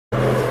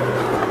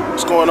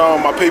going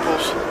on, my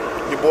peoples?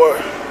 Your boy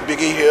Big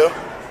E here,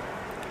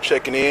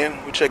 checking in.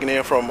 We're checking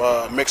in from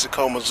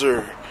Mexico,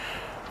 Missouri.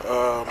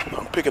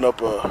 I'm picking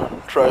up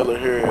a trailer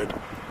here at,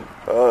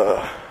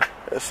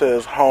 it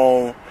says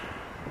Home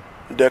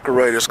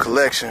Decorators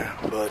Collection,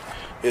 but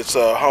it's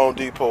Home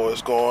Depot.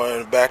 It's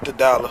going back to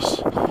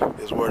Dallas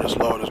is where this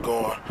load is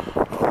going.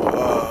 I'm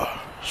gonna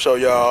show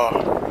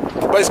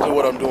y'all basically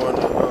what I'm doing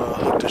to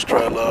hook this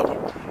trailer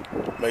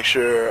up, make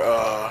sure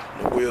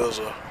the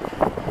wheels are,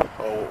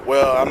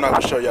 well, I'm not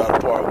going to show y'all the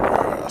part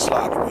where I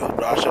slide the wheels,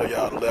 but I'll show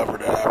y'all the lever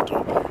that I have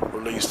to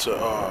release to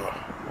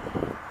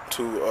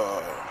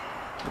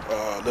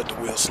let the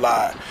wheels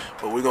slide.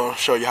 But we're going to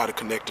show you how to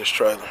connect this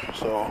trailer.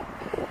 So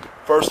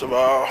first of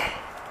all,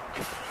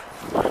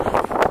 you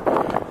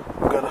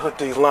got to hook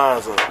these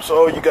lines up.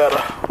 So you got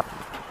to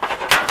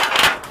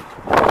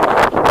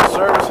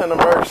service and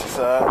emergency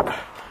side,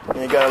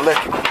 and you got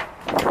electrical.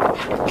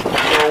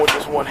 I'm going with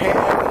this one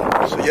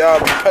hand, so y'all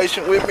be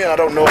patient with me. I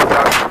don't know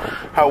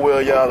how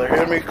well y'all are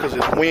hearing me because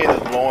this wind is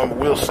blowing, but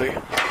we'll see.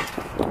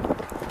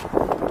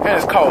 And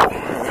it's cold. So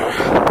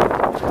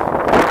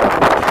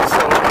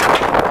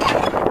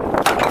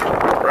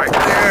right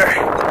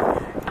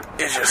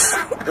there is just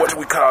what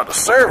we call the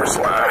service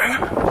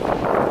line.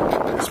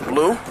 It's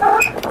blue,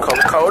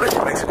 color coded.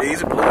 It makes it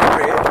easy. Blue and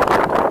red.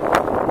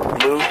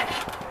 Blue,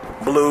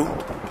 blue,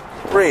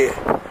 red.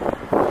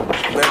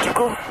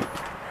 Electrical.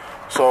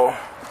 So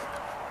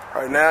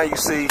right now you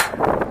see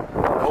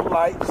no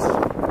lights.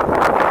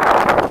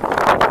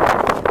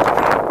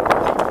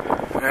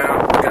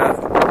 Now we got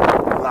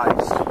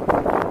lights.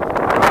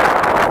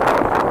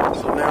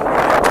 So now we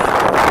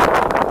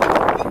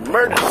got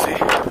emergency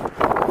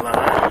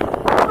line.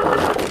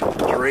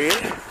 It's red.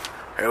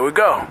 There we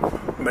go.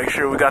 Make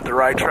sure we got the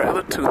right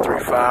trailer,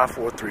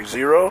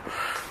 235430.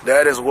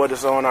 That is what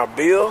is on our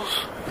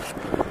bills.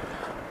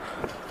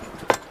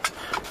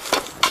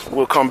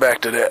 We'll come back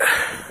to that.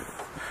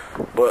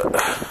 But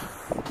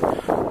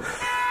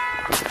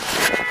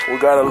we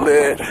gotta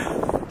let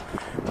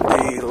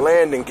the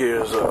landing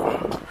gears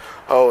up.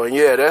 Oh, and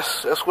yeah,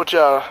 that's what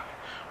y'all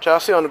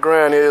see on the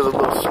ground is a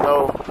little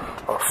snow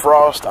or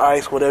frost,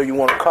 ice, whatever you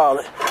want to call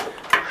it.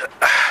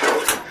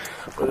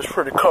 But it's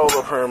pretty cold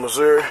up here in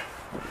Missouri.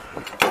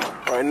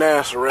 Right now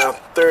it's around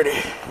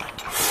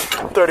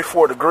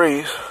 34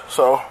 degrees.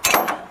 So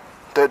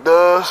that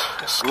does,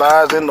 it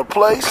slides into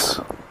place.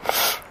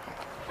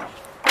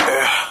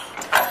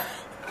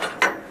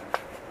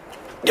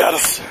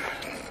 Gotta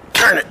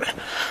turn it.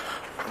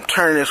 I'm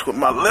turning this with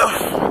my left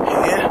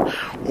hand,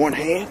 one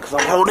hand, because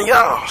I'm holding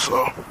y'all.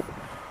 So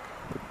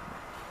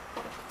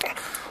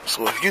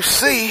if you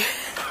see,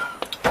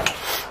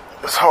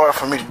 it's hard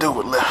for me to do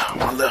with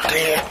my left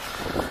hand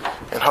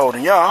and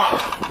holding y'all,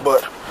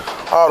 but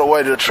all the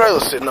way to the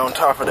trailer sitting on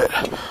top of that,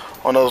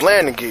 on those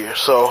landing gears.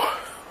 So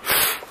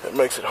it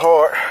makes it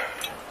hard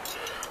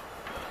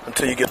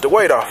until you get the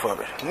weight off of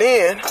it. And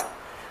then,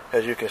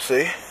 as you can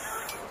see,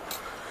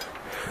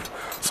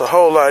 it's a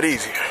whole lot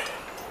easier.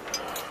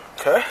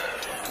 Okay?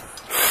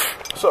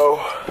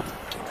 So,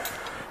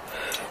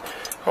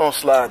 I'm gonna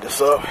slide this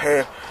up,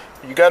 and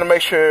you gotta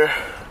make sure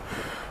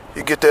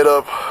you get that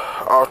up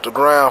off the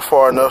ground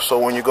far enough so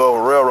when you go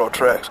over railroad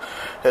tracks,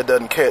 that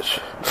doesn't catch.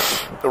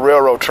 The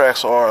railroad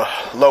tracks are a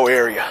low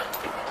area,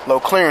 low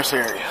clearance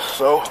area.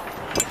 So,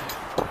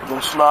 you're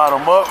gonna slide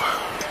them up.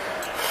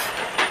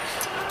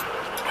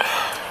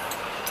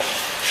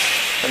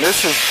 And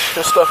this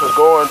stuff is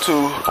going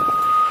to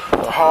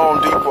the Home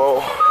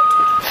Depot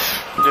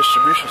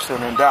distribution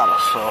center in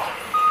Dallas. So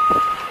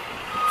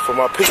for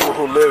my people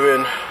who live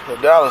in the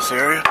Dallas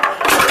area,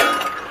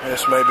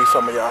 this may be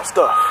some of y'all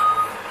stuff.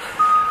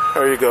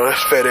 There you go,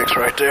 that's FedEx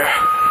right there. I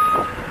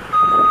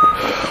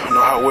don't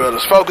know how well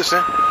it's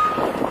focusing.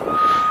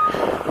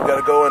 We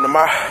gotta go into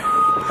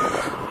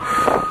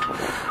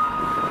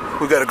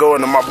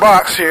my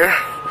box here,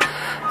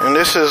 and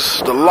this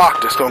is the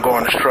lock that's gonna go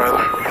in this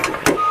trailer.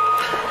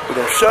 We're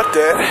gonna shut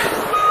that.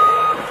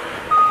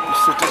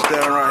 Sit this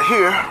down right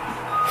here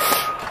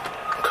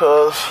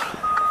because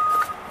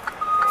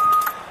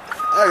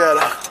I got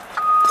an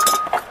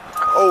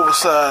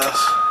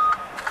oversized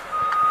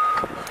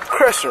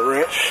crescent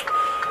wrench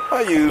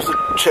I use to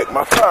check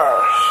my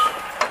tires.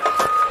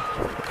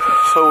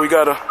 So we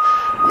gotta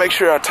make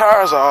sure our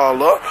tires are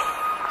all up,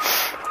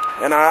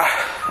 and I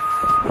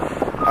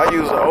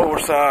use an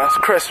oversized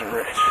crescent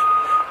wrench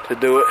to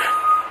do it.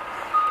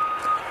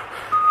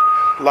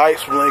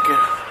 Lights blinking.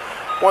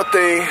 One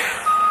thing,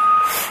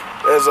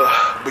 as a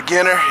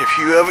beginner, if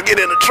you ever get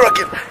into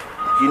trucking,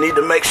 you need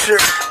to make sure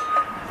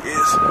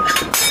is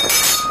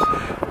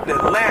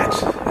that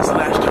latch is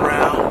latched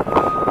around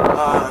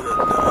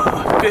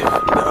the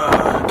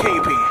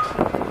kingpin.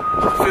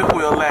 The fifth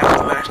wheel latch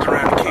is latched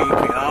around the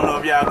kingpin. I don't know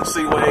if y'all can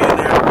see way in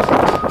there,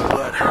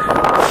 but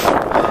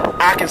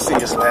I can see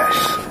it's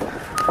latched.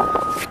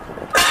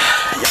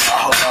 Y'all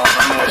hold on, I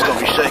know it's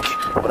gonna be shaky,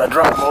 but I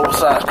dropped my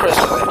oversized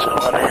crescent wrench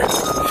on there.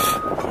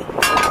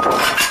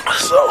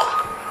 So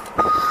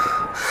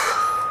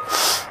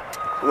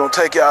we're gonna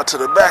take y'all to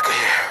the back of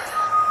here.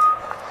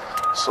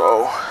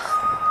 So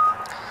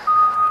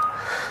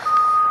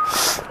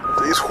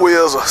These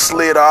wheels are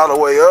slid all the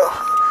way up.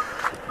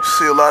 You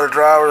see a lot of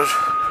drivers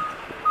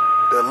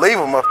that leave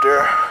them up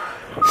there.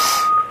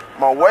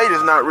 My weight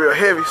is not real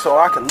heavy, so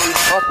I can leave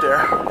them up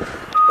there,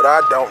 but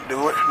I don't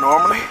do it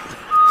normally.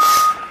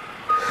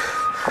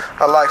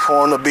 I like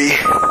for them to be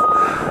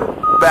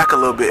back a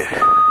little bit.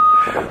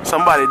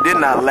 Somebody did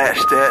not latch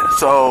that,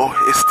 so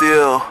it's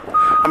still,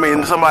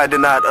 somebody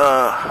did not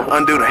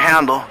undo the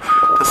handle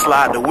to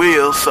slide the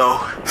wheels, so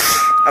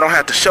I don't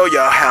have to show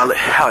y'all how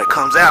it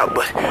comes out,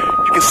 but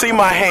you can see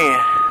my hand.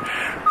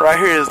 Right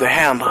here is the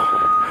handle,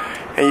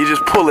 and you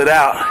just pull it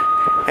out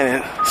and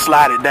then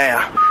slide it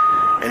down,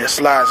 and it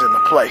slides into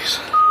place,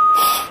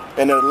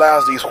 and it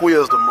allows these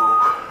wheels to move.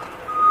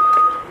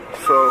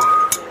 So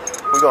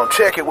we're gonna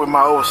check it with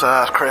my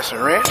oversized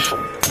crescent wrench.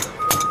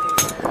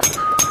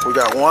 We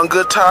got 1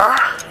 good tire,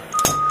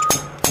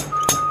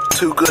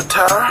 2 good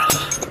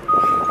tires,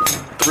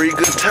 3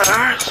 good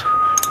tires,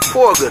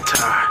 4 good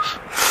tires.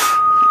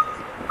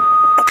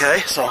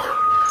 Okay, so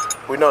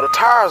we know the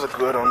tires are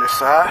good on this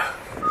side.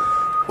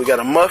 We got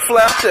a mud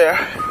flap there.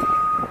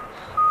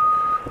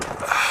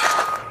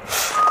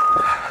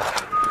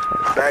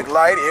 Back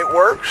light, it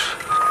works.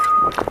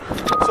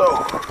 So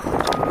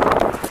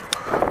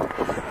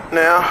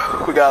now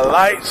we got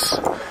lights.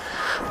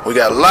 We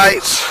got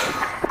lights.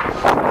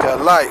 We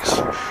got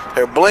lights.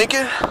 They're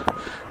blinking.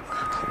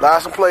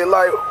 License plate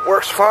light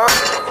works fine.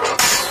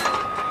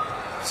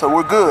 So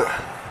we're good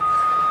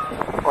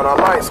on our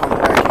lights on the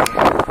back end.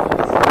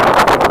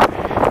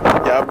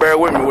 Y'all bear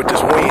with me with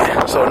this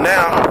wind. So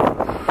now,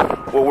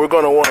 what we're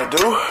gonna wanna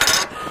do,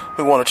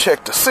 we wanna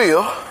check the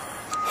seal.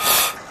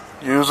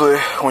 Usually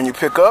when you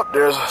pick up,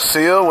 there's a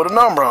seal with a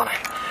number on it.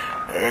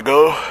 There you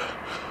go.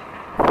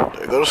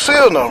 There goes the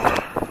seal number.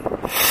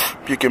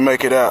 You can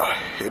make it out.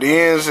 It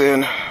ends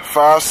in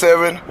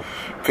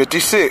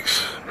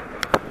 5756.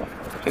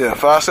 Yeah,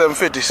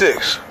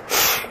 5756.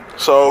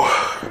 So, I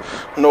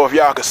don't know if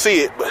y'all can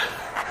see it, but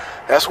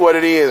that's what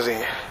it is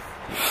in.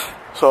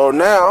 So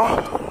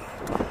now,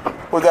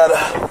 we gotta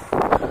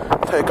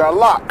take our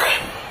lock.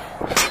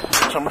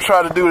 So I'm gonna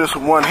try to do this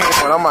with one hand,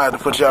 but I might have to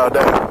put y'all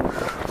down.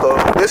 So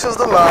this is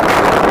the lock.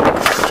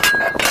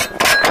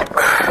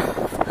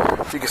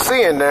 You can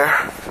see in there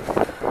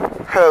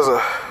has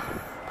a,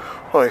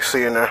 let me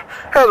see in there,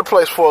 has a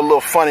place for a little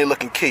funny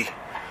looking key.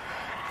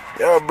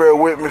 Y'all bear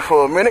with me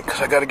for a minute,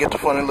 cause I gotta get the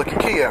funny looking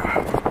key out.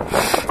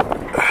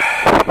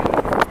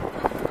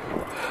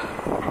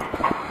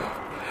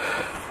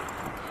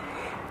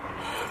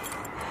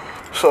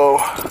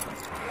 So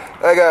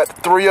I got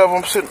 3 of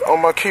them sitting on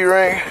my key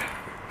ring.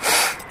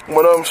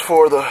 One of them's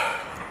for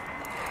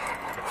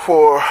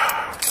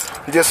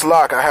this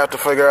lock. I have to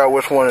figure out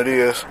which one it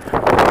is.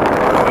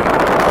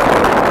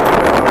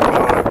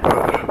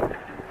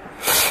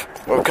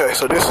 Okay,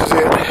 so this is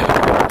it.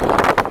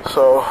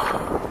 So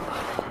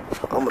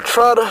I'm gonna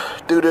try to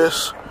do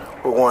this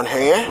with one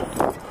hand,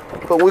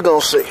 but we're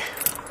gonna see.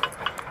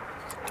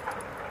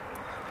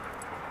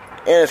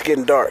 And it's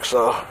getting dark,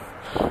 so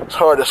it's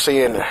hard to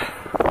see in there.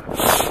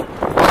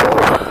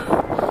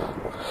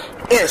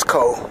 And it's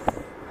cold.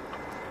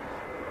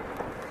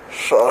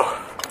 So,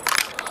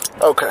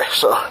 okay,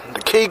 so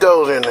the key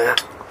goes in there.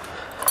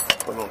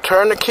 We're gonna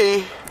turn the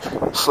key,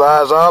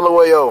 slides all the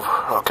way over,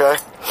 okay?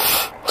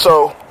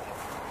 So,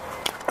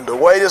 the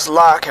way this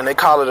lock, and they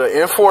call it an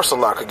enforcer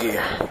lock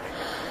again.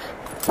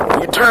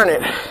 When you turn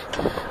it,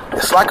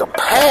 it's like a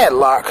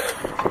padlock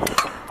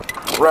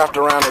wrapped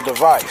around the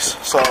device.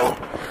 So,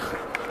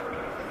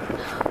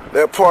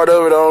 that part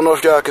of it, I don't know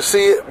if y'all can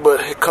see it,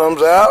 but it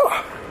comes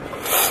out.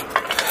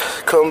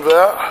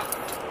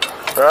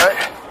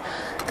 Right?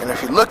 And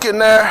if you look in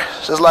there,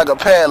 it's just like a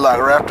padlock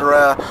wrapped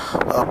around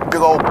a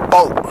big old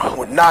bolt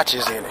with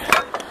notches in it.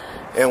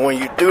 And when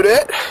you do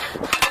that,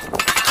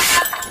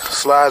 it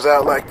slides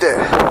out like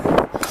that.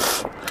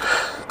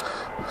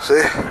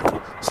 See?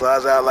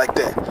 Slides out like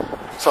that.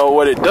 So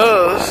what it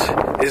does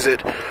is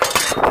it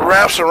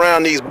wraps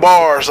around these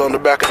bars on the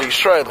back of these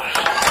trailers.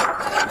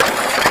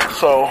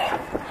 So,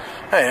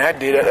 hey, I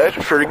did that. That's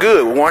pretty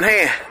good with one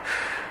hand.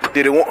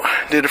 Did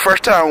the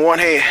first time with one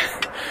hand.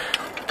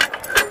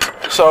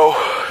 So,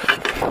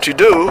 what you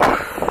do,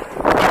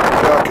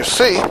 y'all can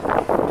see,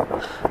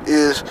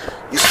 is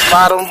you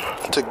slide them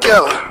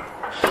together.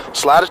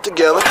 Slide it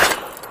together.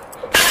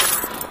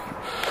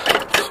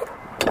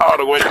 All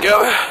the way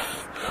together.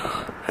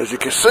 As you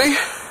can see,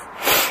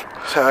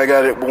 that's how I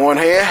got it with one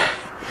hand.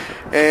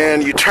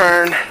 And you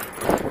turn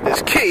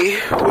this key,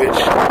 which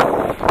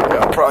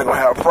y'all probably gonna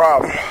have a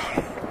problem.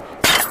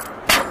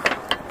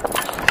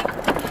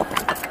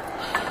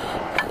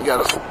 You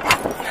gotta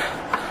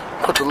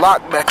put the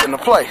lock back into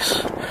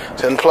place.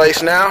 It's in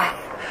place now.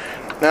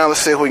 Now let's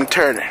see if we can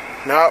turn it.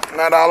 Nope,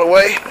 not all the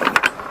way.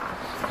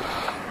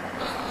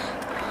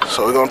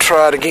 So we're gonna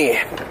try it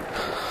again.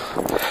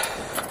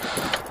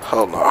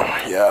 Hold on,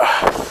 yeah.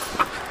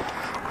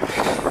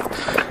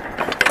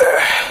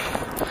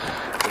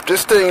 If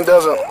this thing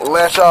doesn't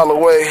latch all the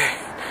way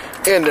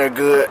in there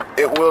good,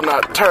 it will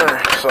not turn.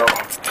 So,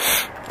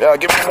 y'all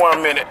give me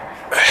 1 minute.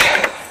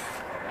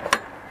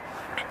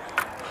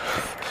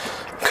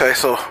 Okay,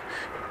 so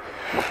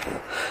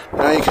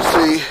now you can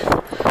see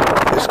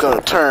it's gonna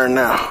turn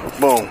now.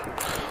 Boom.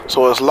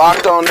 So it's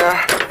locked on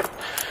there.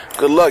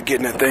 Good luck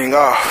getting that thing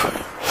off.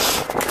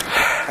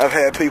 I've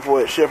had people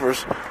at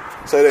shippers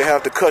say they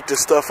have to cut this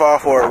stuff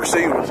off, or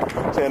receivers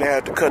saying they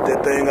have to cut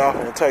that thing off,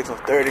 and it takes them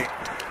 30,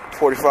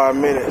 45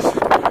 minutes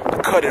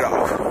to cut it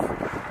off.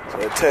 So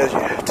it tells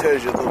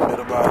you a little bit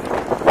about it.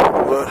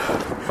 But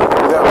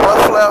we got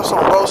mud flaps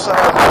on both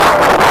sides.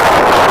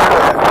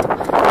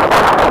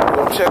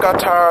 We're gonna check our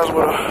tires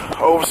with an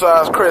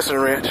oversized crescent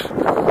wrench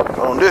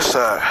on this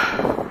side.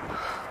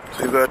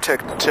 So you gotta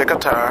check our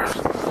tires.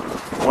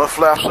 Mud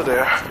flaps are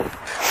there.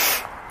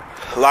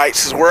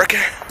 Lights is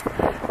working.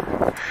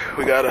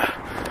 We got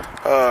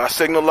a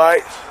signal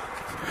light,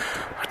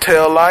 a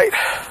tail light.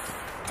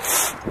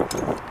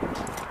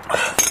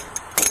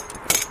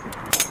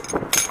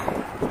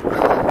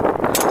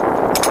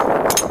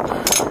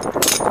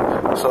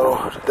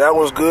 So that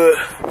was good.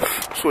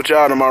 Switch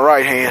out to my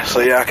right hand so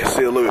y'all can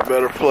see a little bit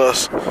better.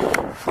 Plus,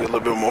 get a little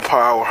bit more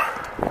power.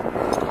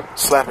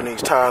 Slapping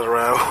these tires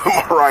around with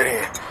my right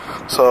hand.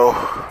 So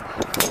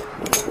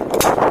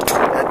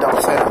that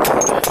don't sound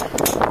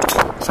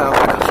good. Sounds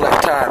like a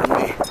flat tire to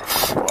me.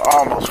 Or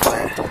almost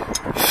flat.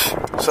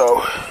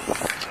 So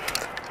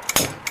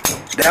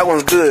that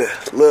one's good.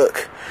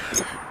 Look,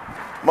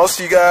 most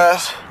of you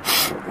guys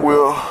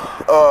will,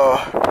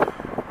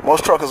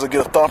 most truckers will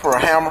get a thumper or a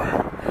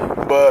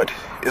hammer, but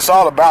it's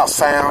all about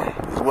sound.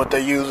 Is what they're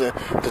using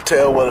to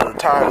tell whether the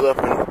tire's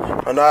up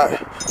or not.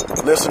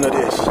 Listen to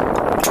this.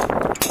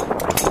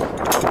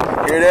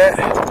 Hear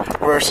that?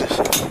 Versus.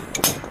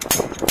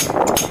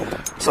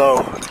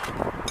 So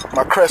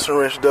my crescent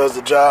wrench does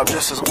the job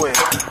just as well.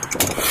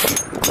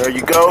 There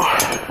you go.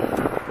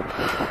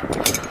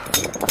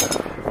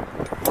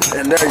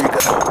 And there you go.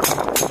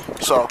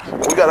 So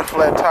we got a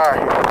flat tire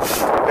here.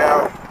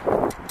 Now,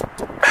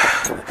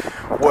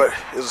 what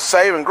is a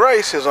saving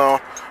grace is on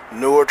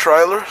newer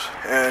trailers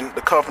and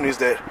the companies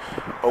that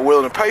are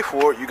willing to pay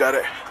for it. You got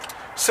a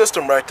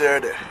system right there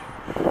that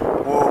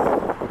will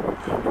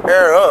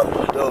air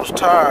up those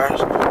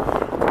tires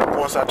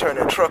once I turn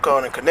the truck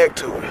on and connect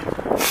to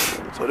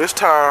it. So this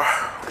tire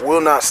will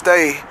not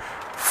stay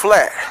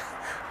flat,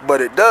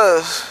 but it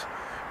does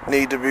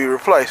need to be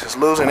replaced. It's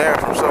losing air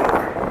from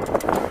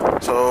somewhere.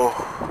 So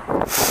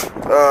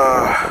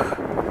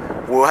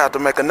we'll have to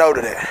make a note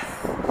of that.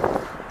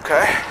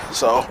 Okay,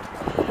 so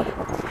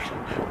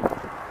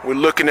we're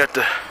looking at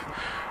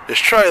this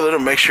trailer to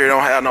make sure it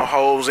don't have no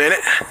holes in it,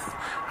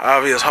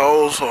 obvious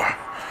holes, or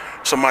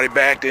somebody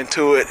backed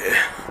into it.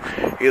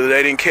 Either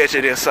they didn't catch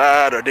it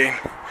inside or didn't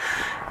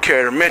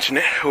care to mention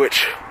it,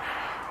 which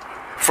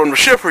from the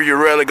shipper you're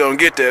rarely gonna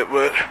get that,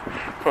 but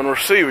from the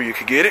receiver you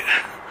could get it.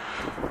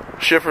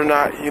 Shipper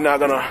you're not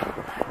gonna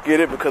get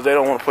it because they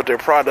don't want to put their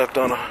product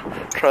on a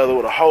trailer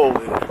with a hole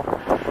in it.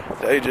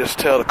 They just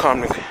tell the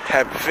company to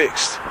have it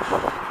fixed,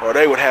 or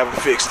they would have it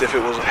fixed if it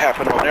was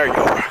happening on their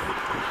yard.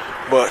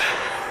 But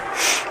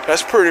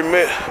that's pretty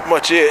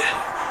much it.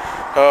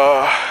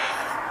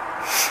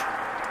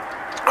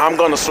 I'm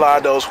gonna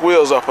slide those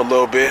wheels up a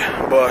little bit,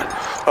 but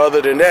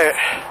other than that,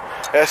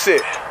 that's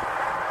it.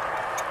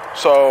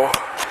 So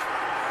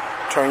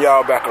turn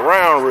y'all back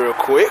around real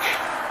quick.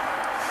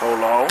 Hold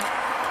on.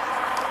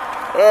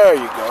 There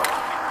you go.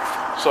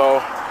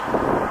 So,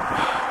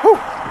 whew,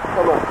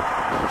 hold on.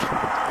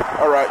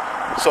 All right.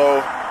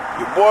 So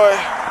your boy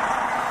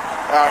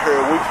out here,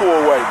 we pull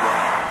away, bro.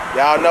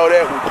 Y'all know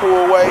that we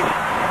pull away,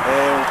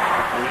 and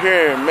we're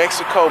here in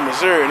Mexico,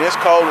 Missouri, and it's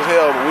cold as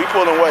hell, but we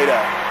pulling weight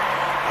out.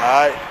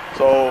 Alright,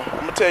 so I'm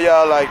gonna tell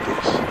y'all like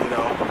this,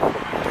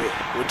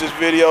 with this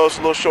video, it's a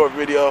little short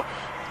video.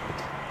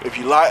 If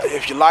you like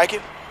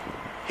it,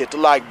 hit the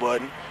like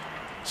button.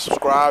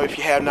 Subscribe if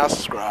you have not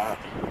subscribed.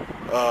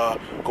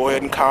 Go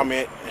ahead and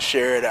comment and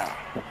share it out.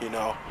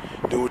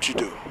 Do what you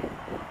do.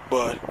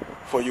 But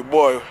for your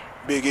boy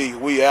Big E,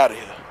 we out of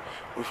here.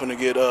 We finna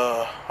get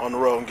on the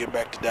road and get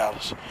back to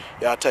Dallas.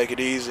 Y'all take it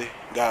easy.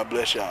 God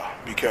bless y'all.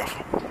 Be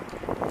careful.